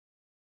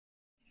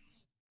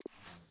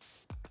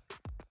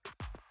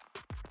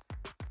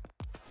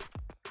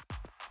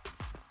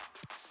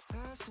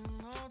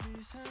Passing all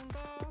these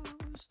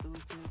handouts,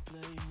 stupid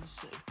playing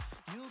safe.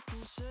 You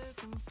can save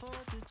them for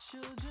the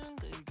children,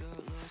 they got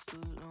lost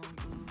along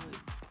the way.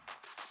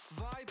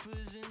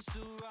 Vipers in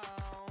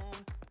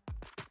surround,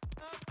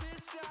 up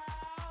this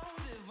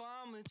sound. If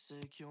I'ma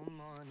take your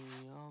money,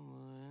 I'ma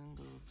end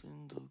up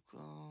in the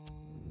ground.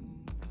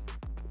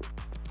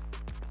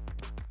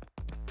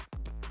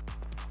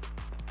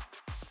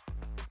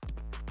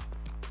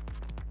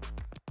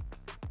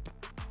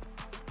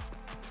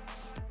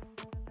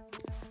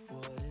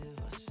 What if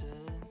I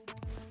said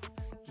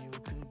you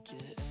could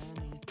get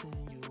anything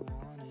you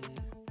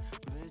wanted?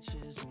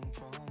 Riches on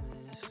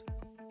promise,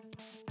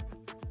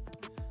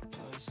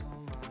 price on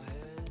my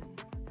head,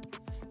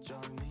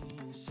 drive me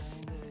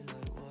insane. They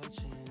like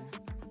watching,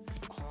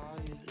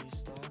 quietly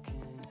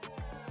stalking.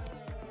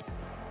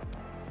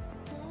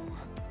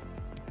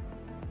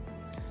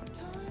 No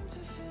time to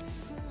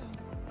figure out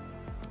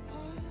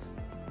what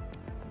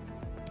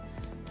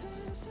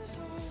this is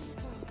all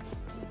about,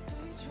 but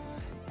they try.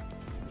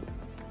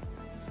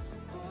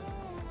 Oh,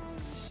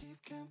 the sheep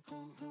can't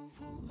pull the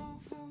wool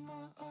over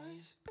my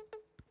eyes.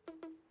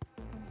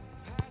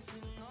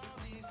 Passing all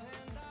these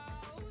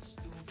handouts,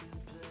 stupid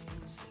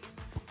playing safe.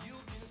 You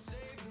can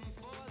save them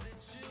for the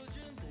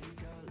children, they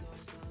got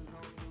lost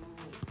along the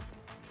way.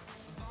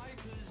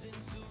 Vipers in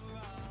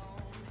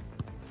surround,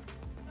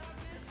 not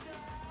this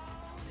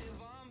sound. If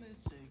I'ma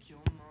take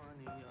your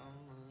money,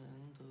 I'ma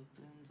end up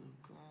in the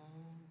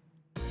ground.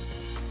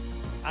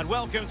 And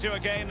welcome to a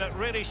game that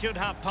really should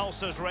have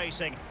pulses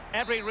racing.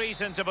 Every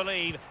reason to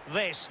believe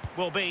this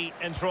will be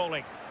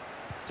enthralling.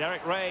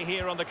 Derek Ray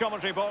here on the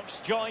commentary box,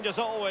 joined as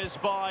always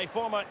by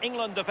former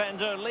England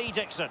defender Lee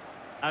Dixon.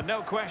 And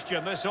no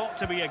question, this ought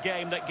to be a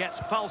game that gets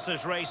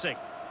pulses racing.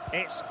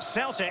 It's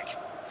Celtic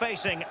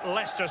facing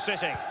Leicester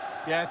City.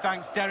 Yeah,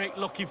 thanks, Derek.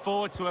 Looking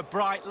forward to a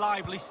bright,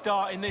 lively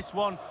start in this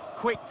one.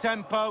 Quick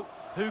tempo.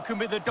 Who can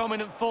be the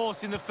dominant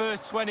force in the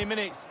first 20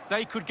 minutes?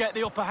 They could get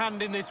the upper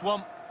hand in this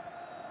one.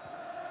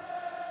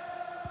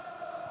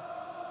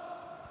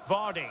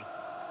 Vardy.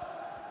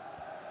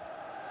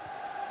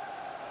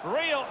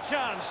 Real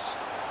chance.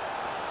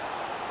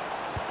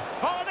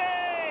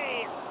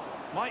 Vardy!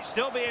 Might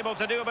still be able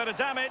to do a bit of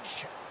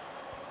damage.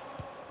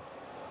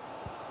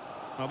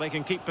 Well, they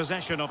can keep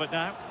possession of it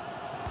now.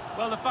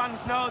 Well, the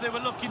fans know they were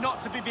lucky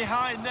not to be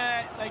behind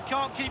there. They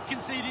can't keep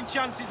conceding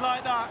chances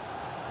like that.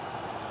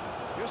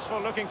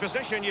 Useful looking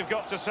position, you've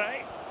got to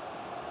say.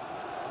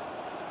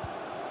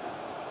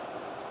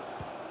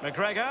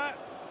 McGregor.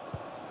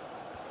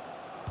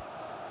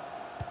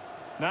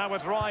 Now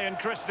with Ryan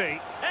Christie.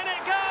 In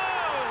it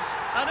goes!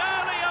 An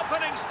early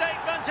opening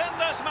statement in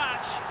this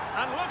match.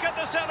 And look at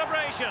the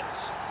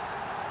celebrations.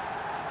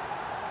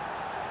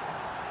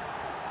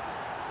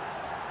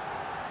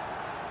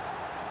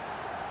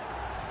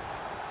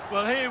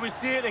 Well, here we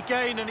see it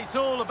again, and it's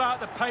all about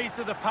the pace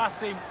of the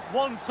passing.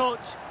 One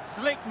touch,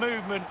 slick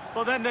movement,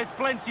 but then there's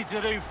plenty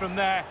to do from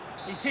there.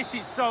 He's hit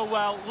it so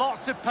well,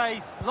 lots of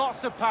pace,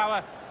 lots of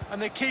power,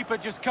 and the keeper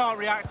just can't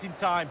react in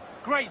time.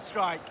 Great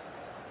strike.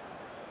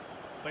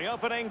 The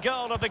opening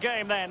goal of the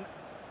game then.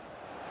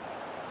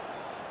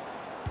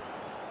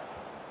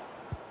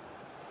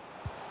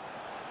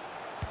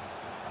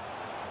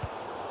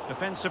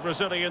 Defensive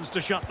Brazilians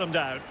to shut them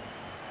down.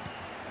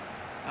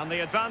 And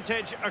the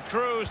advantage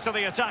accrues to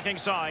the attacking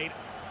side.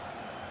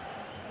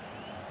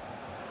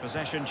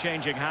 Possession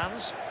changing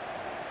hands.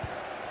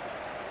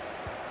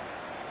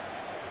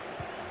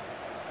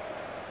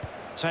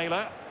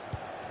 Taylor.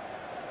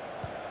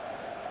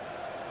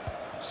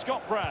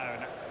 Scott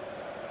Brown.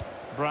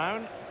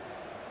 Brown.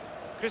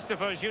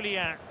 Christopher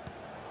Julien.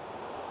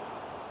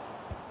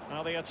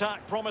 Now the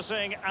attack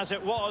promising as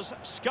it was,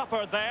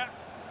 scuppered there.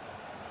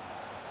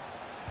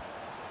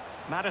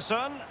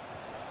 Maddison.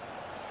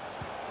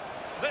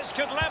 This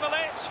could level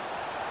it.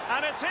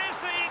 And it is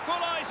the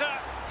equaliser.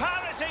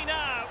 Parity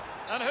now.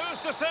 And who's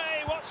to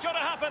say what's going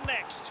to happen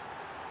next?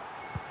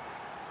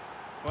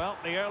 Well,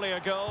 the earlier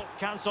goal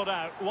cancelled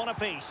out. One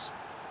apiece.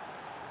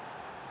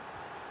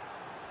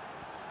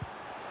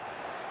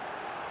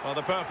 Well,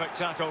 the perfect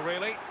tackle,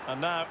 really. And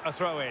now a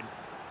throw-in.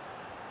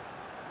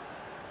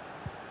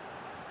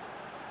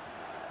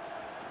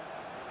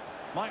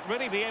 Might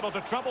really be able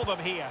to trouble them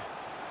here.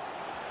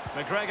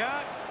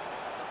 McGregor.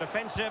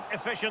 Defensive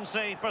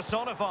efficiency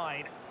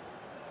personified.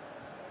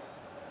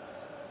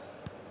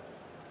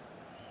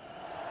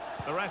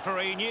 The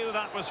referee knew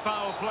that was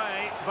foul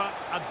play, but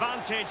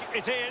advantage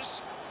it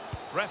is.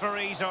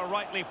 Referees are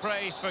rightly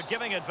praised for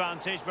giving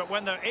advantage, but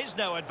when there is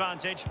no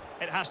advantage,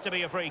 it has to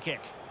be a free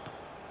kick.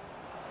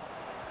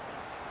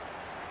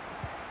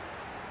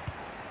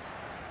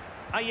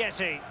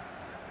 Ayeti.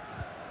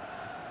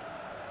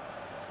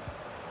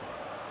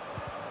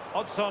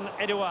 Odson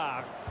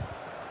Edouard.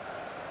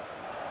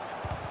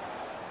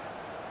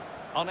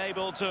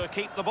 Unable to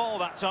keep the ball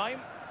that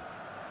time.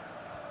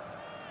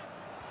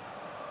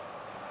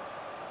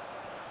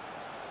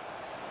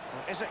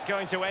 Or is it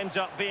going to end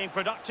up being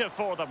productive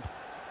for them?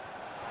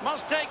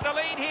 Must take the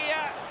lead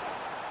here.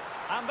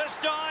 And this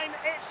time,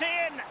 it's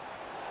in.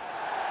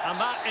 And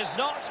that is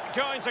not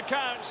going to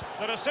count.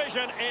 The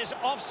decision is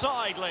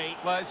offside, Lee.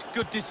 Well, it's a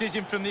good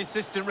decision from the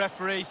assistant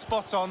referee.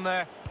 Spot on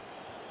there.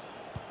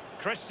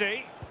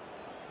 Christie.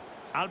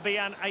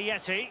 Albian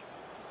Ayeti.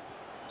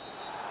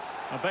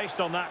 And based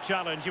on that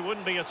challenge, you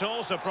wouldn't be at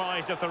all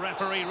surprised if the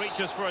referee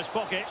reaches for his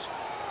pocket.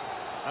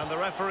 And the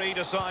referee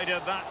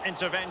decided that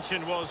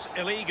intervention was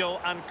illegal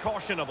and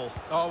cautionable.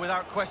 Oh,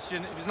 without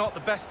question, it was not the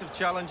best of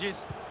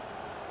challenges.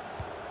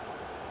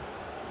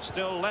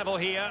 Still level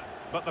here,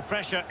 but the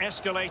pressure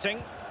escalating.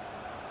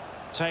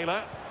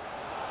 Taylor.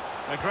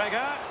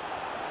 McGregor.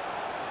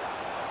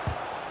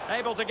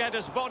 Able to get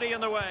his body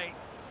in the way.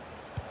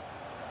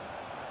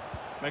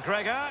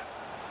 McGregor.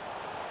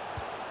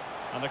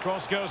 And the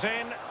cross goes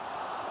in.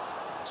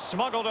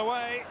 Smuggled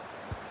away.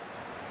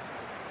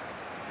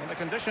 And the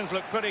conditions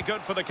look pretty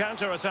good for the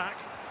counter-attack.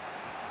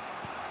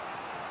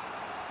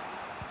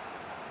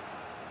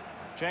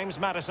 James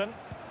Maddison.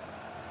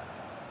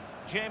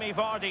 Jamie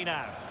Vardy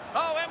now.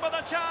 Oh, in with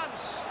a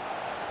chance.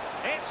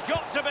 It's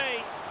got to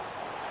be.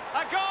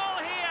 A goal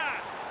here.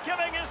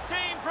 Giving his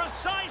team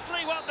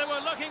precisely what they were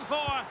looking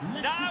for.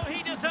 Now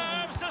he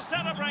deserves to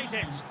celebrate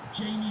it.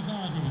 Jamie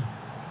Vardy.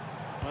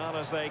 Well,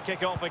 as they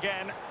kick off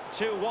again,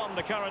 2-1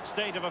 the current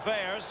state of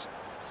affairs.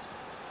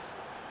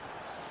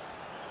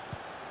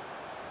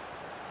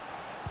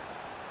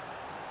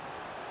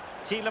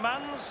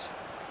 Tielemans.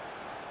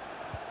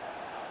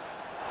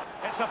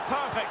 It's a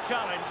perfect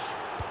challenge.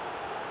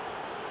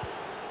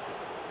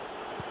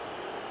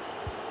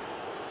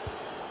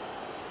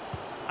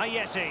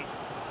 Ayeti.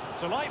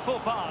 Delightful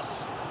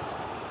pass.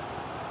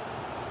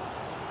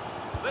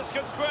 This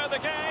could square the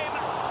game.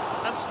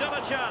 And still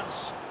a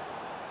chance.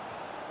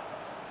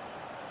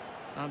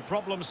 And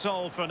problem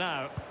solved for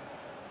now.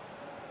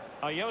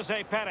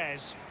 Jose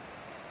Perez.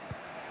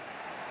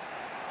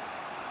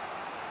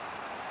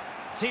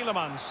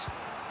 Tielemans.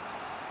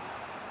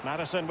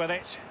 Maddison with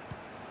it.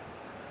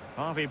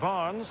 Harvey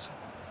Barnes.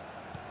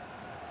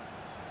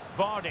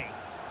 Vardy.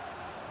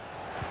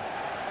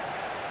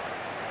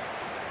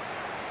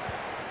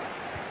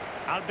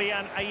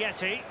 Albian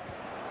Ayeti.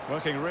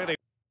 Working really.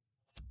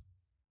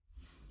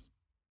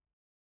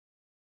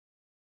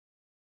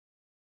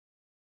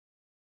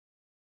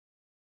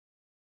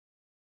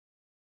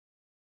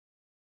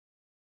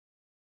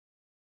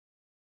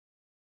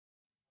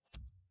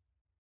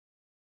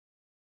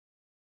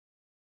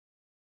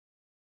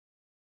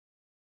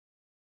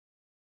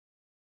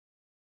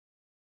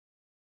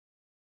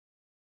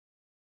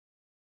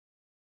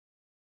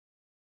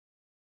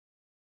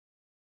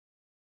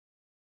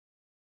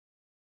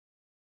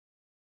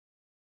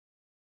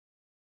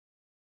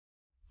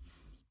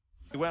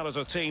 Well as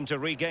a team to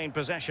regain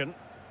possession.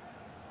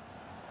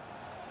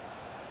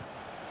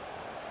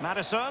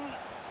 Maddison.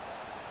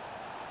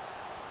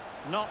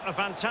 Not a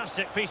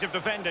fantastic piece of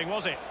defending,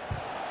 was it?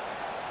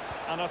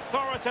 An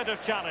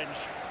authoritative challenge.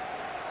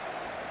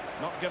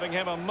 Not giving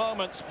him a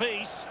moment's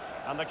peace.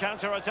 And the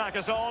counter-attack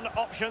is on.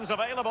 Options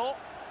available.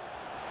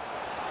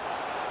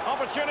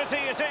 Opportunity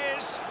it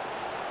is.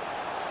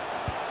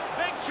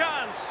 Big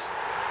chance.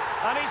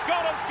 And he's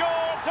gone and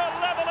scored to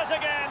level it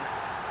again.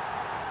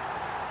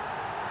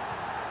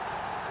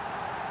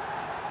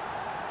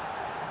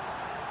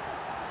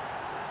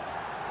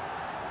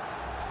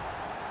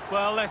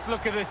 Well, let's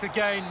look at this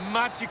again.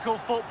 Magical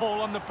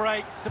football on the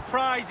break.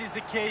 Surprise is the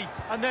key.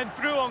 And then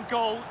through on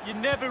goal, you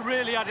never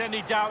really had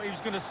any doubt he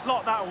was going to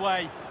slot that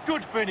away.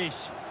 Good finish.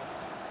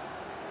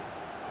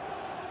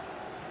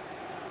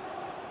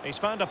 He's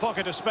found a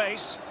pocket of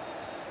space.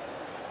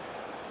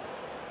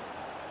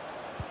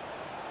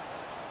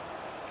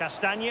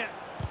 Castagne.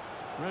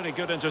 Really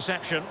good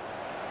interception.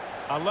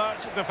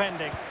 Alert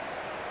defending.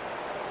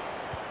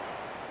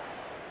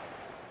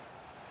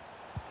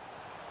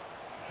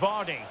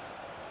 Vardy.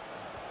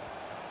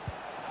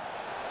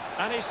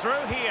 And he's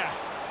through here.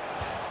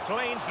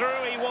 Clean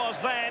through he was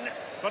then,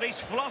 but he's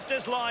fluffed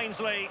his lines,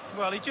 Lee.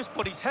 Well, he just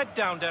put his head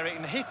down, Derek,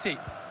 and hit it.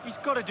 He's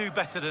got to do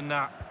better than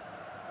that.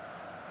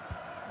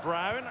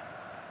 Brown.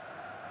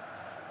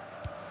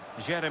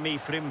 Jeremy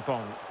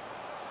Frimpong.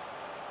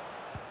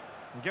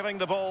 Giving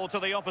the ball to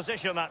the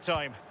opposition that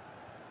time.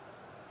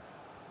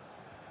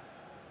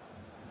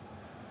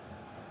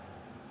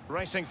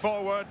 Racing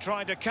forward,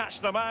 trying to catch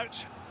them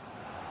out.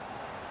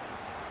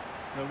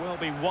 There will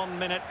be 1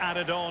 minute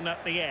added on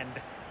at the end.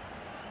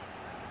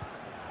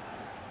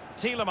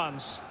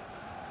 Tielemans.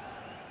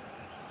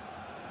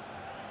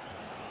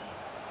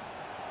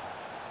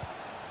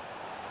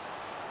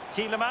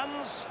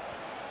 Tielemans.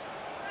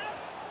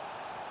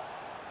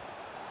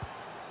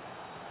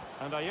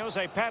 And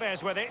Jose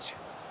Perez with it.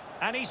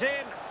 And he's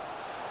in.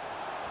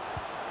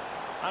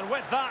 And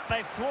with that,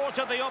 they've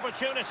thwarted the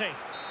opportunity.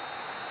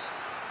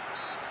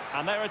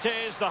 And there it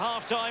is, the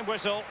half-time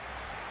whistle.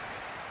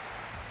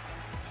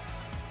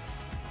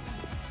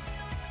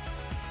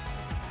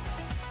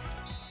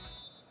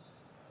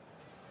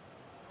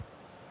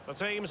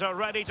 The teams are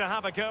ready to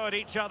have a go at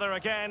each other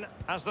again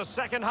as the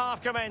second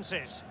half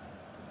commences.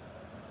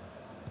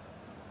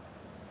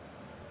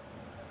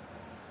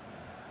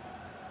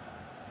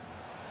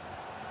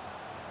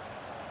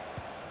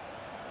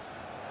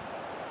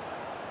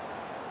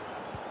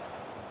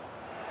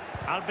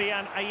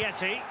 Albian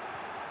Ayeti.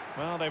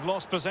 Well, they've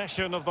lost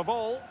possession of the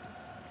ball.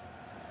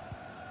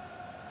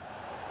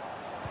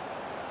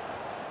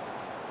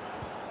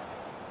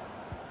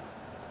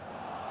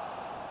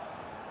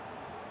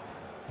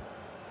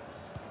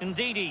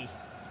 Ndidi.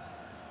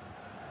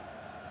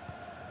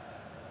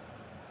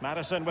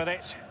 Madison with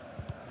it.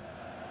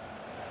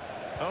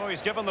 Oh,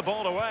 he's given the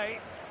ball away.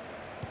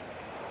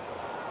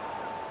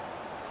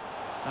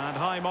 And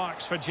high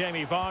marks for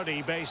Jamie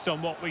Vardy based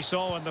on what we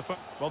saw in the...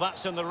 Well,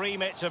 that's in the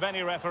remit of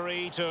any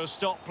referee to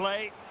stop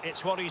play.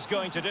 It's what he's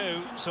going to do,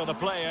 so the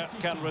player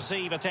can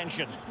receive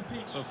attention.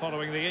 So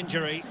following the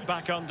injury,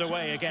 back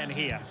underway again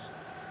here.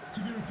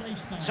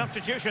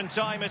 Substitution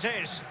time it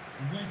is.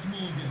 Wes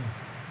Morgan.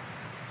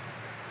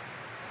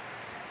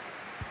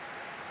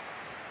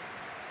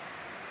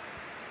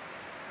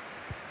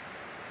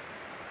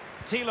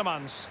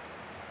 Tielemans.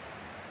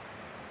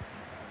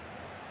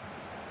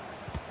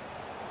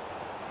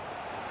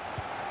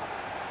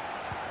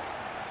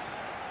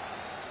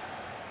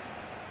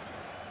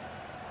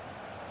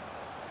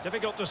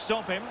 Difficult to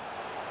stop him.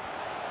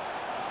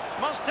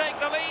 Must take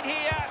the lead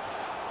here.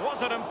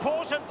 Was an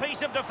important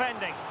piece of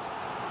defending.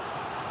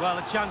 Well,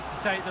 a chance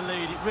to take the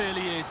lead, it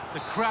really is. The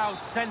crowd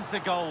sense a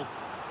goal.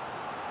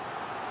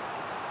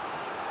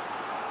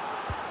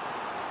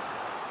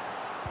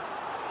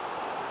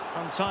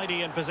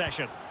 Untidy in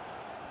possession.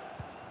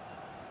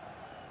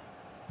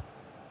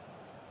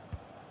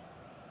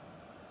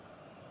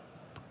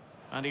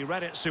 And he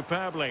read it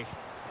superbly.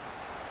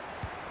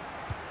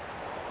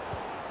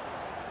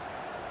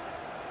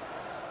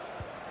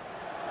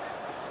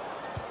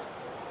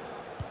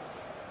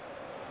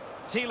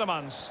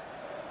 Tielemans.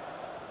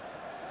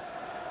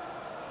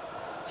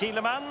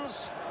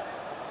 Tielemans.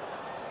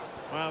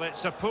 Well,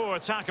 it's a poor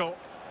tackle.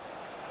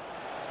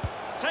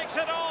 Takes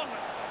it on.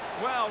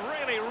 Well,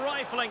 really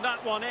rifling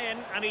that one in,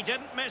 and he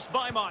didn't miss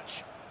by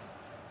much.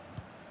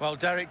 Well,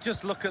 Derek,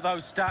 just look at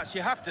those stats.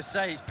 You have to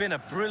say it's been a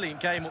brilliant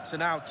game up to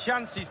now.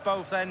 Chances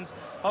both ends.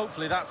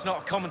 Hopefully that's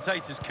not a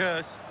commentator's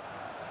curse.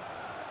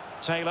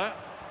 Taylor.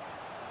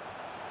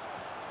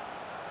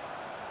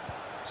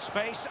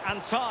 Space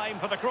and time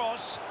for the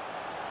cross.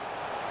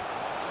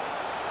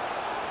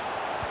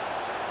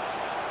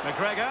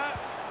 McGregor.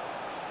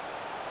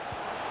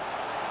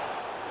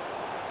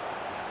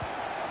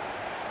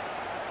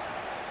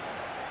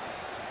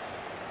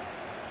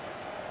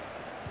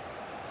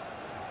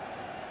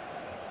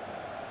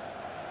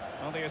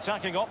 Well, the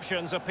attacking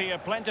options appear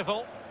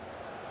plentiful.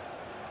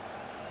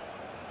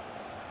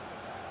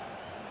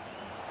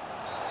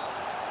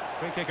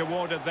 Free kick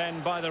awarded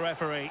then by the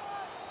referee.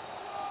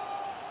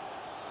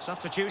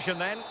 Substitution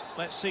then.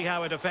 Let's see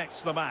how it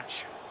affects the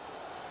match.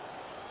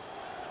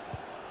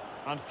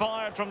 And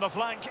fired from the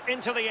flank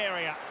into the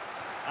area.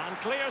 And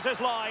clears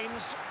his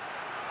lines.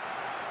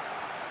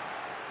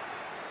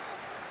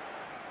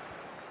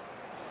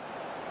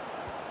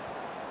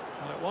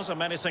 Well, it was a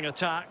menacing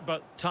attack,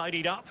 but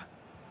tidied up.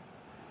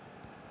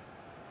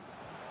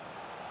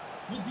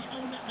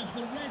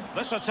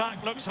 This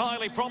attack looks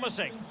highly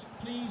promising.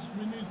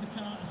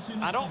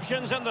 And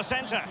options in the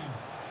centre.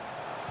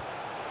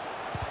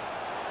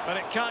 But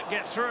it can't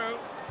get through.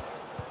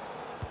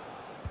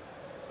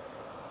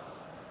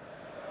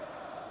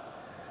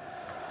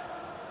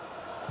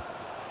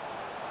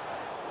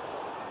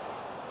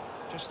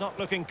 Just not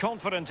looking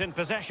confident in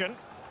possession.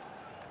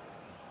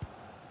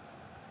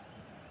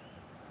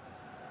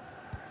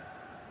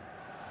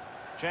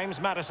 James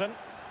Maddison.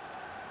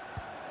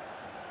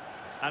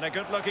 And a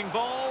good-looking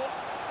ball.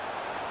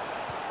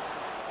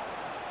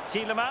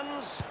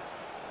 Tielemans.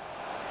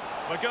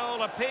 The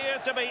goal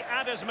appeared to be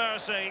at his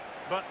mercy,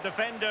 but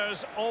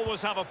defenders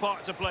always have a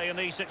part to play in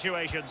these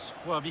situations.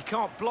 Well, if you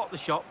can't block the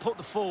shot, put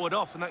the forward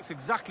off, and that's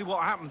exactly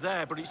what happened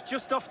there, but it's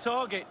just off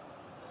target.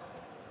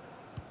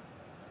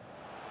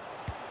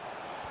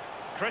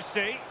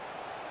 Christie.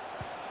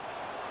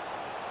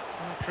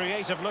 A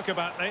creative look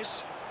about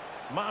this.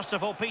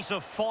 Masterful piece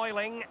of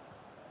foiling.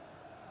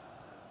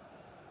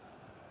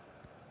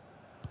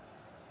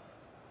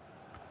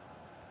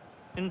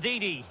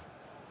 Ndidi.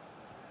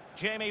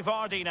 Jamie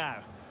Vardy now.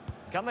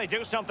 Can they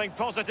do something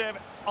positive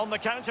on the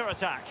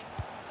counter-attack?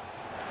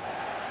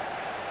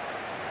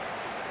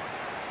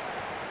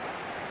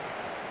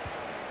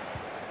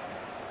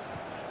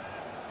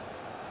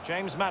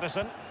 James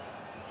Maddison.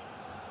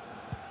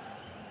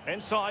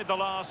 Inside the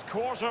last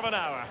quarter of an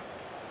hour.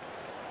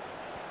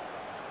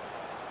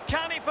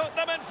 Can he put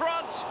them in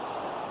front?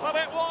 Well,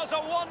 it was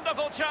a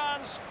wonderful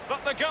chance,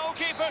 but the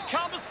goalkeeper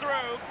comes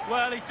through.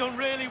 Well, he's done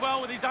really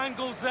well with his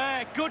angles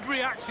there. Good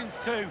reactions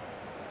too.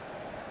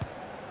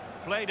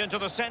 Played into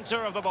the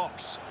centre of the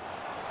box.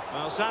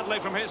 Well, sadly,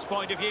 from his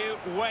point of view,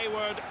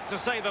 wayward, to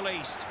say the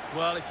least.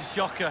 Well, it's a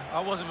shocker.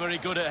 I wasn't very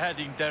good at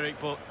heading, Derek,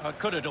 but I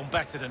could have done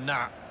better than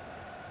that.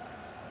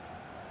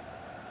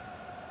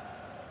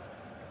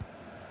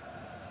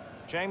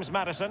 James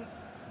Maddison.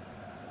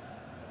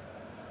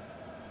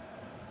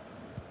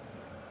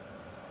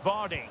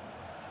 Vardy.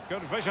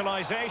 Good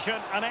visualisation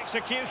and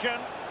execution.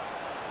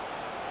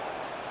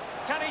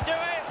 Can he do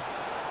it?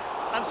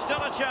 And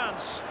still a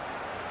chance.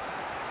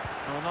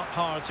 Well, not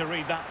hard to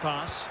read that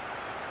pass.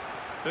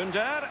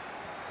 Under.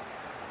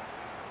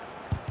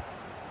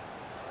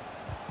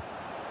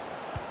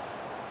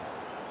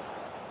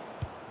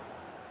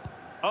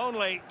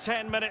 Only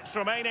 10 minutes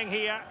remaining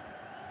here.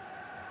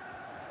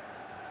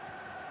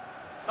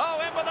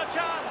 Oh, in with a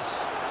chance.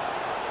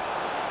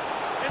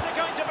 Is it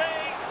going to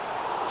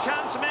be?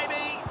 Chance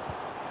maybe.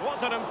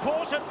 Was an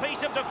important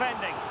piece of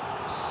defending.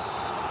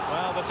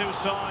 Well, the two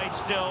sides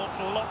still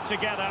locked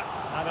together.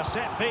 And a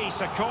set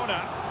piece, a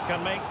corner,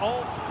 can make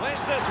all...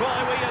 This is why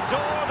we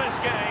adore this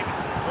game.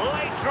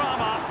 Late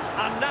drama,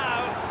 and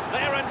now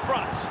they're in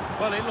front.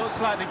 Well, it looks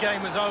like the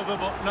game was over,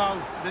 but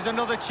no. There's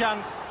another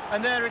chance,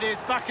 and there it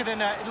is, back of the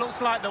net. It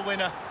looks like the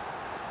winner.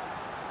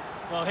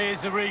 Well,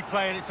 here's the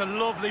replay, and it's a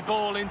lovely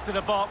ball into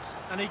the box.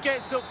 And he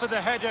gets up for the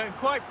header, and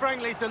quite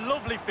frankly, it's a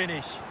lovely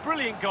finish.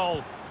 Brilliant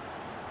goal.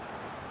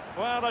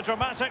 Well, a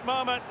dramatic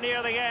moment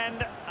near the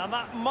end, and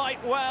that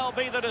might well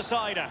be the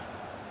decider.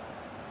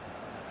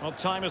 Well,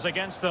 time is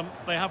against them.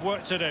 They have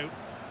work to do.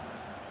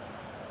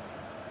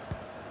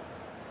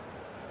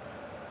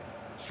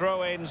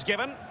 Throw-ins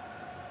given.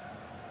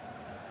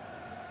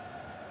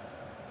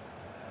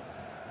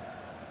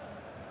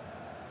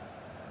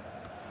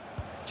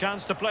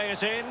 Chance to play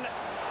it in.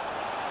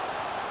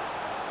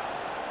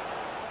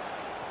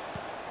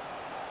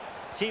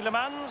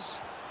 Tielemans.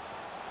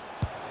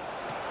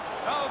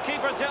 Oh,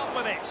 keeper dealt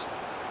with it.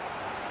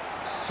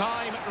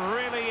 Time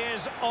really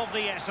is of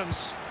the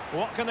essence.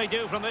 What can they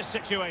do from this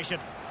situation?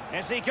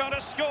 Is he going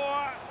to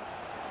score?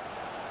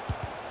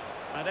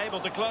 And able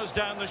to close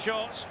down the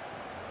shot.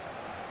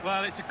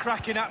 Well, it's a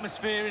cracking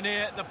atmosphere in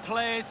here. The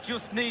players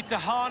just need to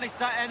harness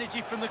that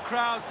energy from the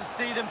crowd to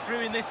see them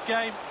through in this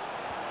game.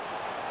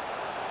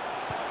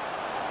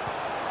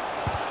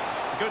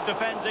 Good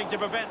defending to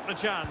prevent the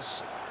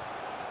chance.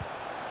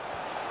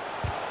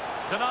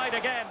 Denied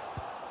again.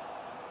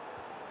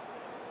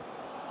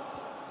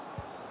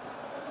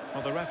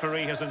 Well, the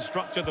referee has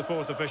instructed the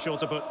fourth official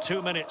to put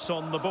 2 minutes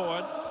on the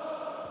board.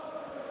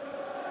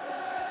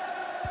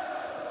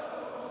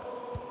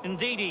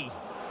 Ndidi.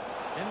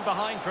 In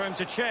behind for him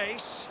to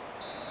chase.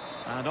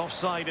 And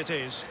offside it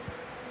is.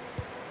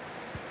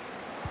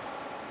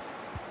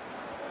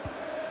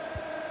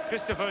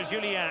 Christopher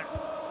Julien.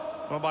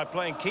 Well, by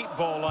playing keep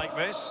ball like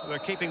this, they're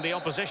keeping the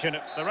opposition.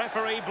 The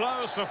referee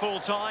blows for full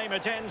time.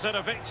 It ends at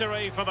a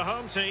victory for the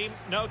home team.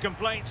 No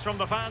complaints from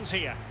the fans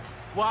here.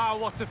 Wow,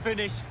 what a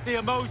finish. The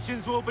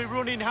emotions will be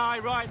running high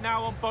right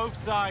now on both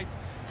sides.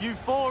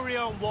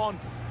 Euphoria on one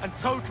and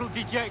total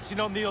dejection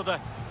on the other.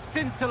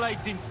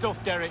 Scintillating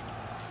stuff, Derek.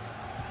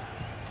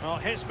 Well,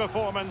 his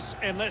performance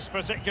in this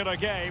particular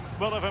game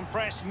will have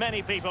impressed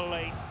many people,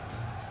 Lee.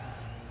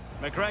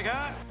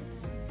 McGregor.